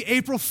gotta be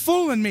April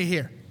fooling me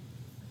here.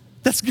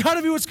 That's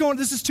gotta be what's going on.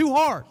 This is too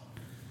hard.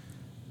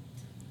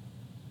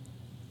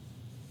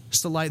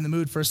 Just to lighten the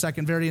mood for a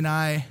second, Verity and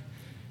I,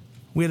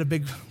 we had a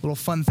big little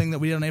fun thing that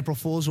we did on April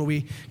Fool's where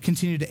we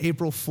continued to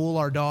April Fool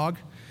our dog.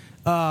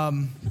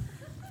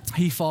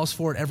 He falls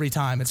for it every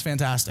time. It's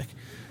fantastic.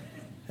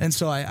 And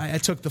so I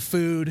took the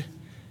food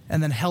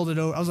and then held it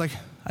over.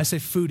 I say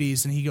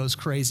foodies, and he goes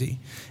crazy.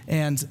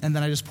 And then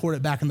I just poured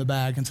it back in the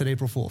bag and said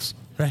April Fools,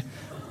 right?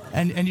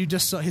 And you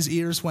just saw his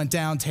ears went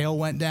down, tail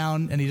went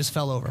down, and he just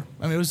fell over.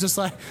 I mean, it was just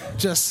like,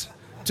 just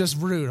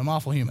rude. I'm an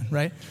awful human,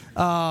 right?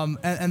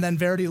 And then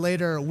Verity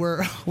later,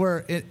 we're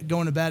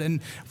going to bed, and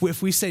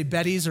if we say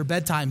beddies or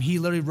bedtime, he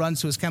literally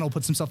runs to his kennel,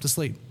 puts himself to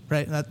sleep,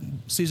 right? That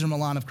Caesar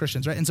Milan of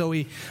Christians, right? And so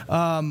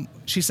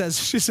she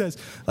says,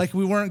 like,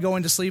 we weren't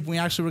going to sleep, and we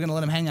actually were going to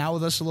let him hang out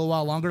with us a little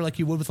while longer, like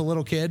you would with a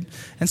little kid.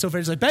 And so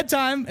Verity's like,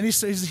 bedtime, and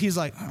he's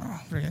like,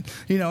 oh,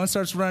 and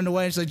starts running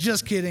away. She's like,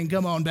 just kidding,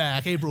 come on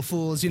back, April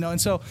Fools,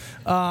 And so,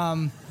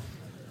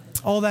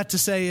 all that to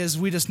say is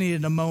we just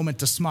needed a moment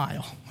to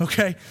smile,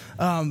 okay?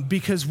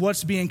 Because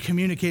what's being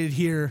communicated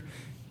here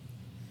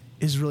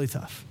is really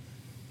tough.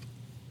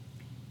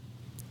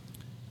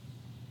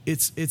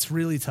 It's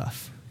really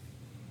tough.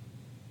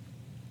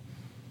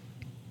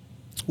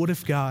 What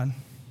if God,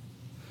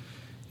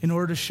 in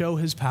order to show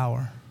his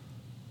power,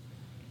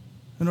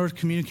 in order to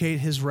communicate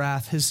his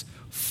wrath, his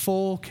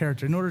full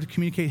character, in order to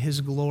communicate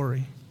his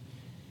glory,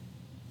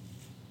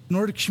 in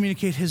order to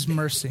communicate his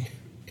mercy,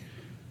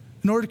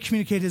 in order to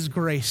communicate his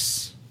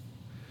grace,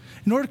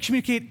 in order to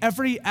communicate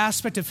every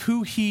aspect of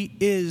who he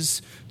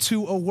is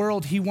to a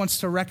world he wants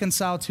to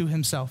reconcile to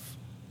himself,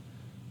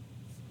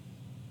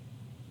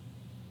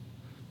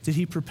 did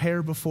he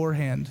prepare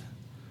beforehand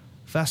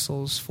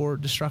vessels for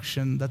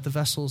destruction, that the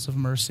vessels of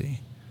mercy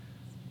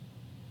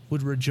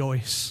would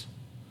rejoice,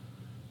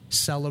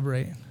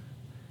 celebrate,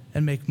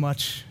 and make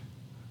much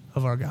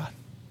of our God?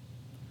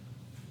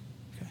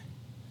 Okay.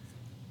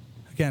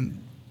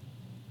 Again,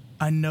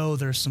 I know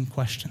there's some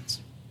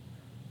questions.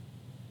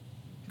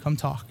 Come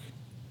talk,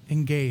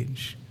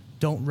 engage,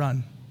 don't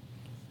run,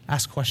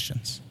 ask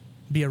questions,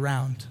 be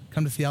around,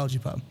 come to Theology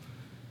Pub,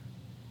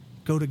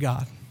 go to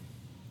God,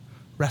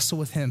 wrestle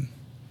with him,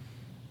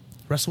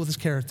 wrestle with his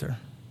character,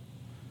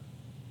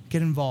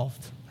 get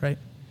involved, right?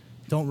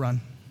 Don't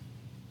run,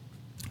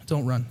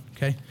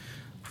 okay?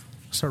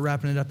 Start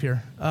wrapping it up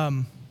here.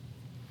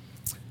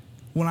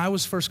 when I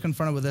was first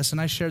confronted with this, and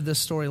I shared this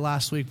story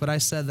last week, but I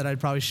said that I'd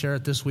probably share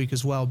it this week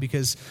as well,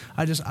 because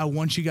I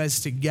want you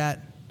guys to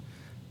get,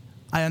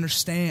 I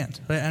understand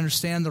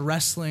the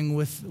wrestling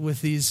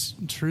with these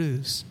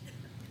truths.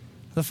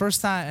 The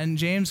first time, and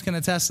James can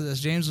attest to this,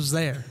 James was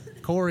there.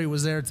 Corey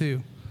was there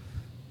too.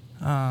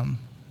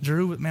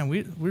 Drew, man,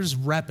 we're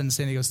just repping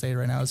San Diego State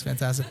right now. It's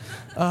fantastic.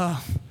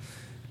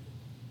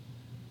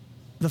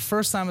 The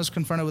first time I was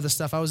confronted with this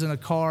stuff, I was in a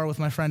car with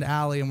my friend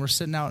Allie, and we're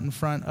sitting out in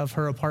front of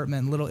her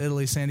apartment in Little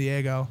Italy, San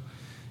Diego.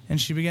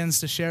 And she begins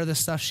to share this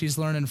stuff she's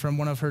learning from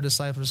one of her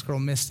disciples, girl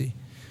Misty.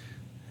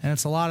 And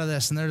it's a lot of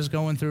this, and they're just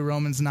going through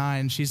Romans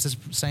 9. She's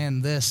just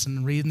saying this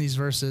and reading these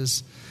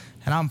verses,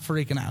 and I'm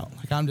freaking out.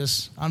 Like I'm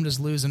just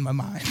losing my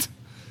mind.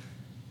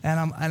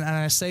 And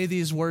I say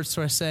these words,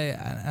 so I say,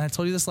 and I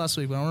told you this last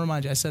week, but I want to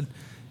remind you, I said,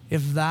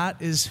 if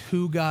that is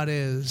who God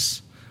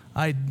is,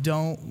 I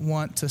don't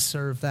want to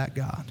serve that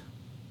God.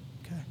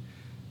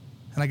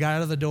 And I got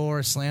out of the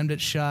door, slammed it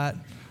shut.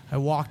 I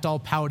walked all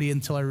pouty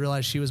until I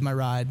realized she was my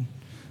ride.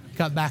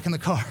 Got back in the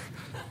car.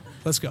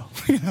 Let's go.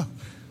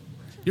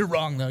 You're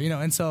wrong though.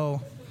 And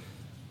so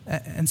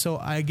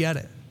I get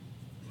it.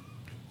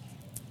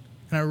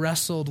 And I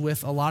wrestled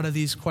with a lot of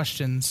these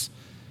questions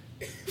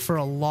for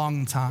a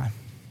long time.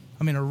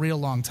 I mean, a real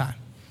long time.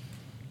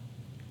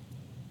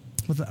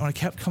 When I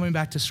kept coming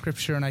back to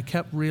Scripture, and I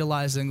kept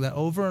realizing that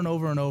over and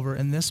over and over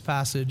in this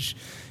passage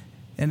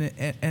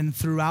and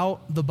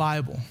throughout the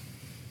Bible,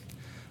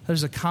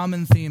 there's a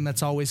common theme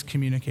that's always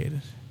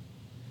communicated.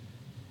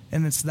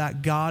 And it's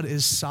that God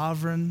is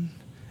sovereign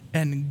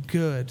and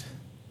good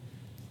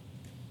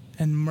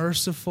and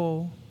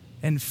merciful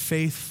and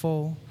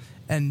faithful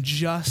and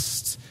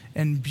just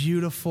and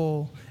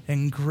beautiful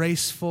and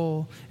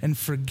graceful and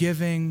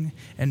forgiving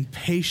and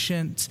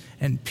patient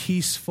and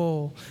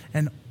peaceful,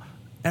 and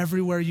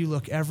everywhere you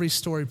look, every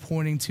story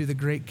pointing to the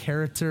great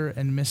character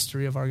and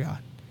mystery of our God.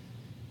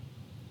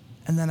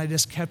 And then I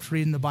just kept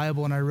reading the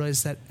Bible, and I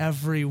realized that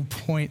every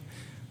point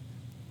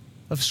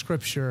of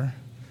Scripture,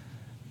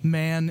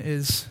 man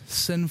is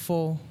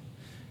sinful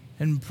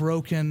and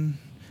broken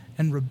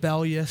and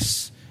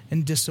rebellious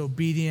and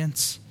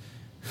disobedient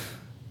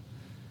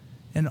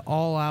and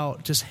all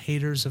out just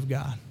haters of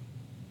God.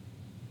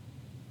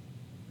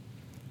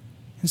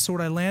 And so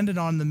what I landed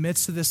on in the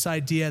midst of this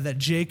idea that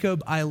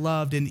Jacob I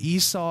loved and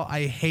Esau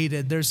I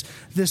hated, there's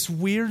this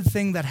weird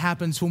thing that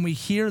happens when we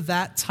hear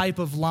that type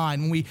of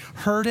line. When we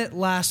heard it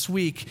last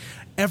week,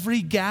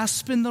 every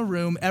gasp in the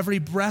room, every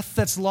breath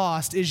that's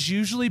lost is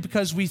usually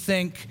because we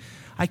think,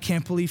 I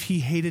can't believe he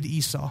hated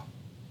Esau.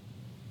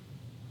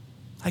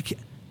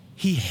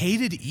 He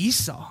hated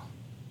Esau.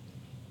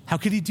 How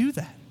could he do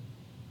that?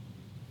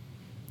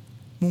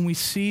 When we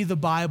see the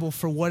Bible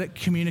for what it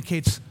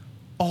communicates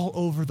all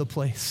over the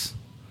place,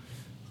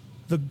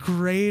 the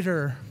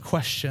greater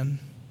question,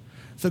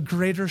 the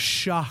greater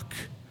shock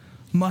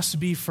must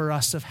be for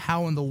us of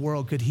how in the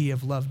world could he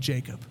have loved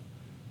Jacob?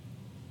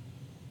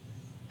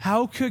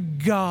 How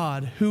could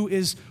God, who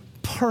is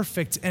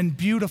perfect and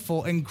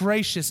beautiful and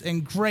gracious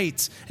and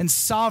great and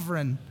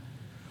sovereign,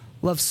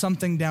 love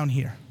something down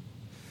here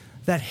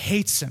that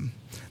hates him,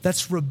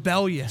 that's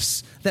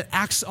rebellious, that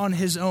acts on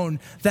his own,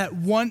 that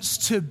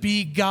wants to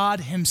be God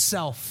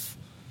himself?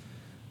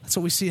 That's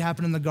what we see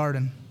happen in the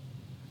garden.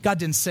 God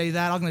didn't say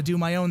that. I'm going to do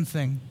my own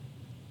thing.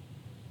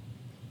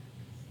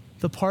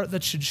 The part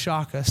that should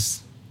shock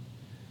us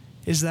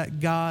is that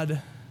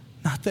God,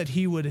 not that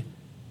he would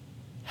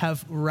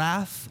have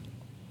wrath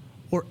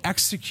or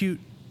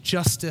execute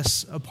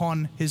justice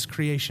upon his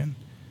creation.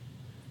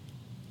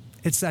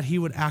 It's that he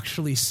would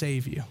actually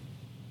save you.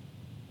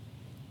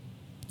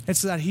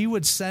 It's that he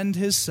would send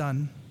his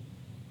son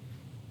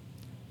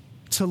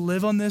to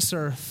live on this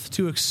earth,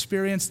 to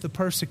experience the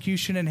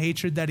persecution and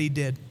hatred that he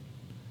did.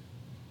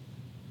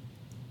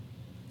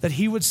 That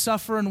he would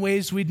suffer in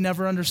ways we'd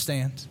never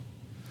understand.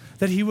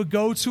 That he would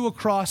go to a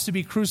cross to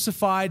be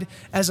crucified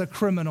as a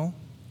criminal.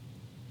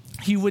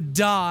 He would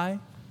die,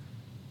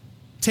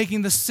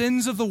 taking the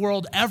sins of the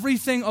world,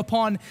 everything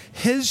upon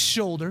his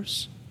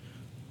shoulders.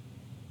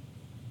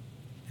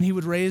 And he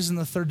would raise on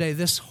the third day.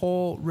 This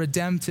whole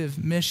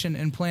redemptive mission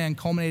and plan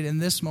culminated in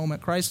this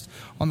moment, Christ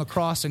on the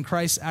cross and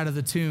Christ out of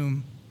the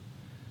tomb.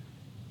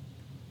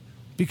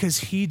 Because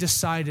he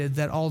decided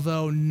that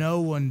although no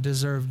one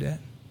deserved it,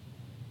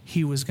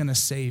 he was going to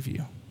save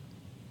you.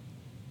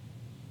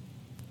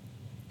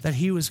 That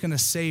he was going to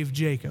save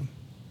Jacob.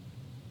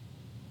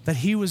 That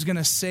he was going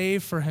to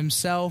save for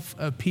himself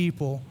a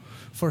people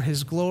for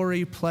his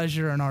glory,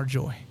 pleasure, and our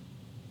joy.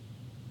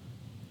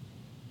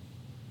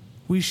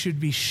 We should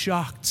be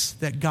shocked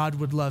that God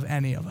would love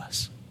any of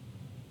us.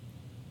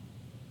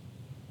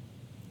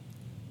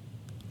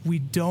 We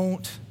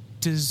don't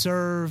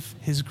deserve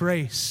his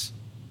grace.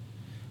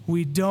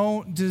 We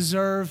don't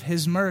deserve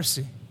his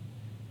mercy.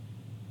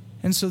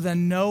 And so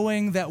then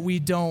knowing that we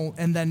don't,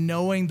 and then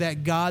knowing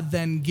that God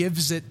then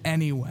gives it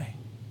anyway,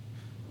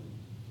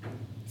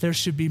 there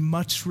should be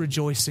much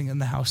rejoicing in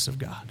the house of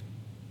God.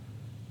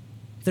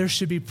 there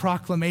should be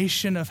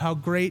proclamation of how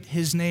great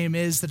his name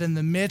is, that in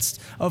the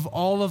midst of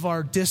all of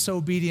our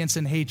disobedience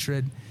and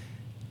hatred,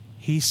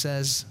 he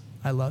says,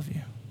 I love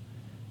you,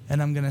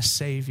 and I'm going to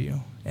save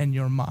you, and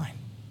you're mine.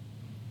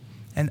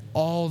 And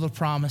all the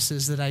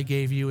promises that I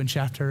gave you in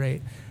chapter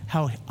 8,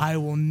 how I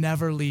will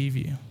never leave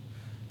you,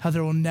 how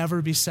there will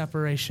never be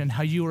separation,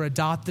 how you are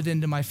adopted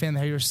into my family,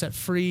 how you're set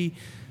free,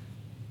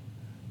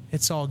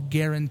 it's all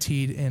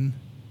guaranteed in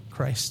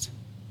Christ.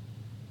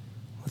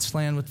 Let's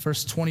land with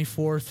verse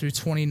 24 through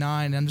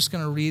 29. I'm just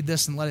going to read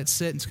this and let it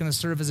sit. It's going to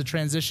serve as a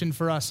transition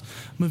for us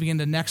moving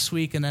into next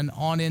week and then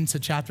on into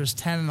chapters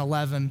 10 and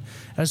 11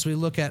 as we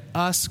look at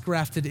us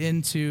grafted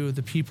into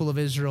the people of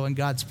Israel and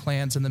God's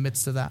plans in the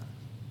midst of that.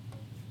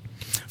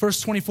 Verse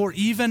 24,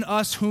 even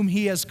us whom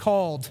he has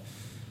called.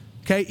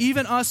 Okay,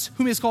 even us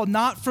whom he has called,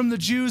 not from the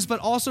Jews, but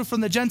also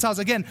from the Gentiles.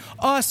 Again,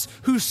 us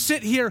who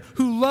sit here,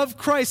 who love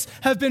Christ,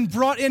 have been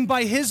brought in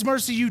by his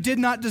mercy you did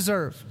not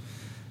deserve.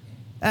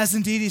 As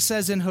indeed he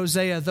says in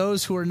Hosea,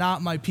 those who are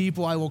not my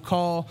people I will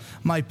call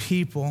my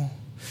people.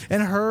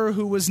 And her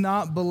who was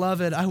not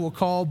beloved I will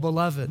call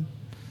beloved.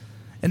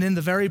 And in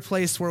the very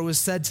place where it was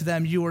said to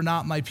them, you are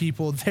not my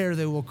people, there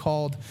they will be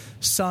called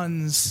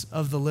sons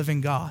of the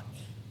living God.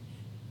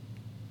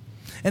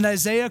 And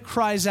Isaiah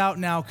cries out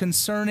now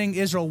concerning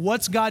Israel.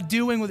 What's God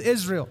doing with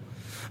Israel?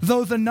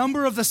 Though the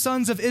number of the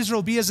sons of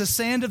Israel be as the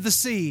sand of the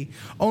sea,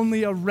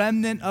 only a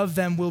remnant of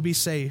them will be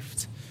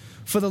saved.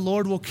 For the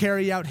Lord will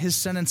carry out his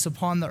sentence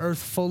upon the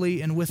earth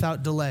fully and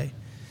without delay.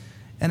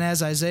 And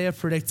as Isaiah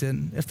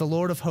predicted, if the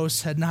Lord of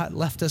hosts had not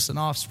left us an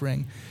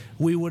offspring,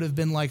 we would have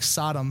been like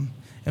Sodom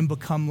and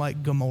become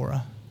like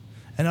Gomorrah.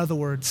 In other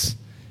words,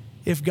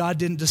 if God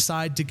didn't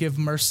decide to give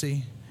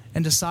mercy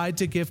and decide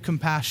to give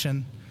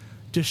compassion,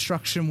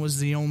 destruction was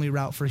the only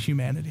route for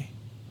humanity.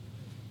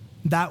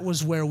 That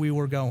was where we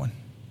were going.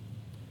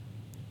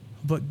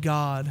 But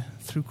God,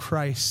 through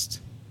Christ,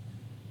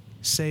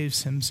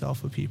 saves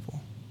himself a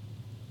people.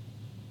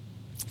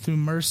 Through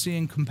mercy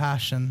and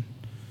compassion,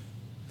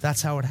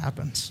 that's how it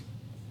happens.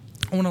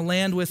 I want to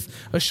land with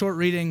a short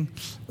reading,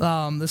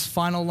 this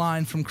final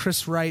line from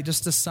Chris Wright,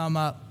 just to sum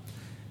up.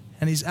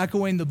 And he's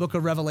echoing the book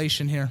of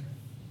Revelation here.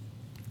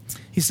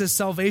 He says,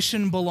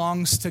 salvation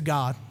belongs to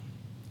God.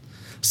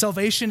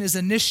 Salvation is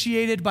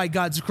initiated by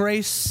God's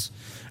grace,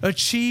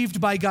 achieved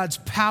by God's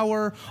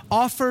power,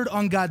 offered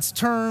on God's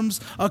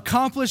terms,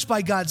 accomplished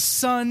by God's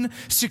Son,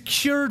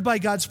 secured by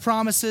God's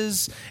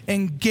promises,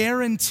 and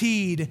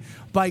guaranteed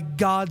by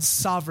God's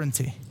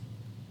sovereignty.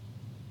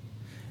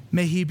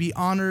 May he be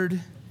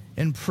honored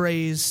and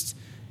praised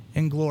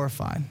and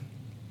glorified.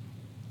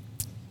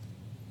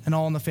 And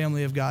all in the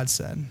family of God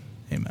said,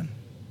 amen.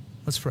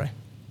 Let's pray.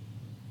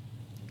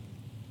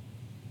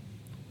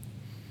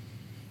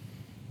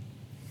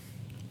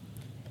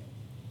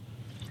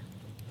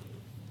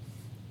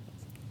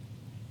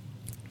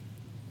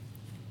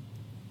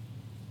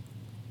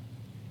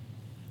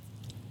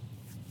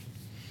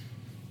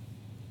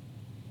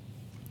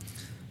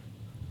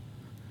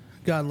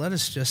 God, let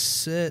us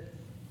just sit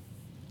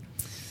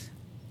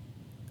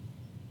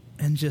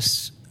and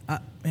just,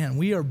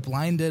 we are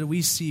blinded.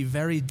 We see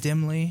very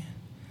dimly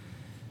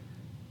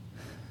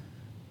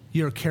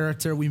your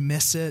character. We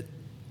miss it.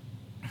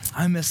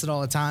 I miss it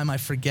all the time. I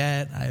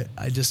forget.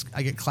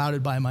 I get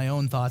clouded by my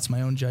own thoughts,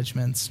 my own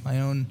judgments,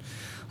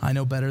 I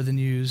know better than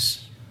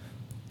yous.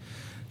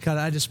 God,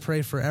 I just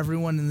pray for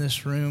everyone in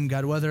this room,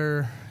 God,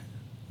 whether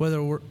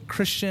we're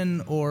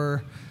Christian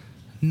or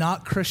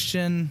not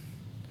Christian,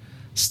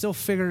 still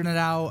figuring it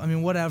out,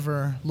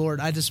 whatever, Lord,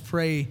 I just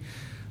pray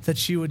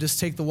that you would just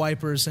take the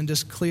wipers and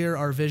just clear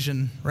our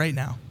vision right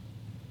now.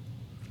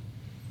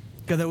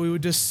 God, that we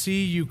would just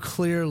see you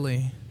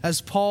clearly. As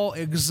Paul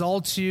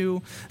exalts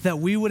you, that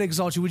we would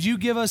exalt you. Would you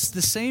give us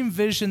the same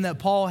vision that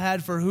Paul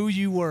had for who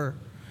you were,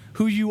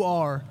 who you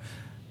are?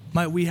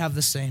 Might we have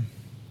the same?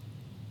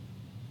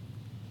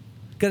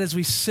 God, as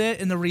we sit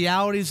in the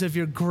realities of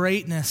your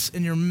greatness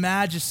and your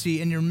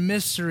majesty and your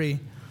mystery,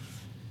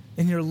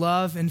 in your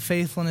love and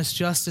faithfulness,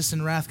 justice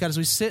and wrath, God, as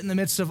we sit in the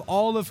midst of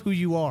all of who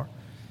you are,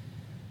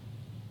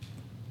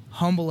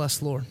 humble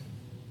us, Lord.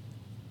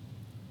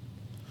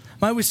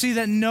 Might we see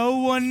that no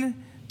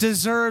one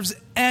deserves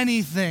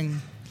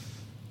anything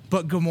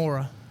but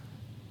Gomorrah.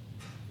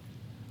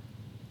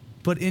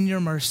 But in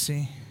your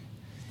mercy,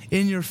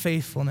 in your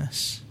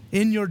faithfulness,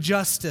 in your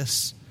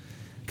justice,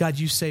 God,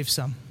 you save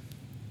some.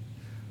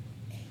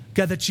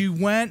 God, that you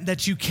went,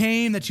 that you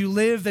came, that you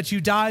lived, that you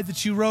died,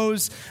 that you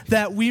rose,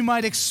 that we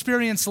might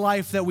experience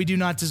life that we do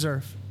not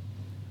deserve.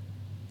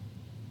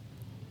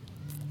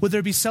 Would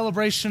there be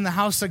celebration in the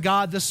house of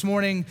God this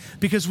morning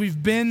because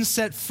we've been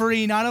set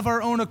free, not of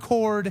our own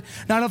accord,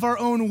 not of our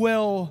own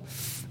will,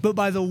 but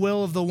by the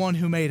will of the one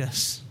who made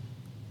us.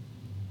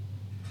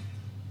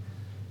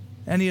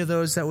 Any of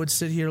those that would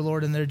sit here,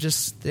 Lord, and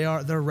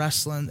they're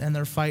wrestling and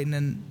they're fighting,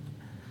 and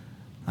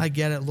I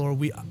get it, Lord.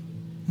 We,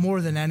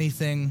 more than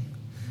anything,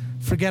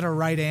 forget a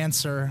right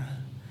answer.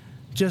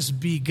 Just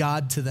be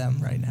God to them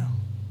right now.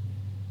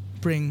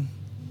 Bring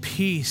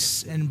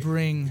peace and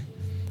bring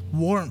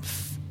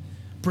warmth.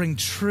 Bring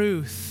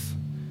truth.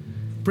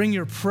 Bring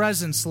your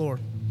presence, Lord.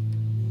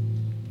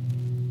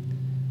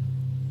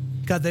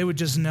 God, they would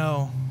just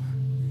know,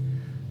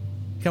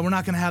 God, we're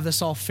not going to have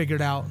this all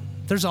figured out.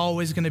 There's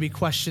always going to be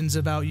questions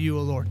about you,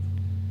 O Lord.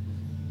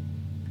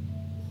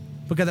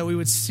 But God, that we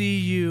would see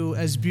you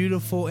as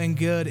beautiful and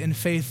good and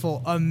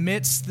faithful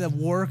amidst the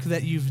work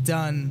that you've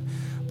done,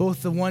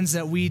 both the ones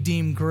that we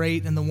deem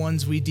great and the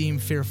ones we deem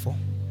fearful.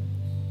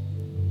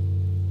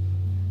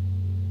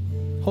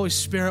 Holy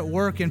Spirit,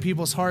 work in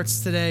people's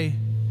hearts today.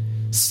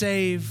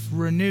 Save,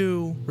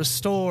 renew,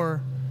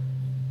 restore,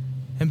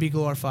 and be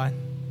glorified.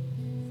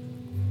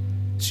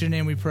 It's your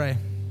name we pray.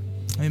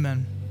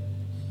 Amen.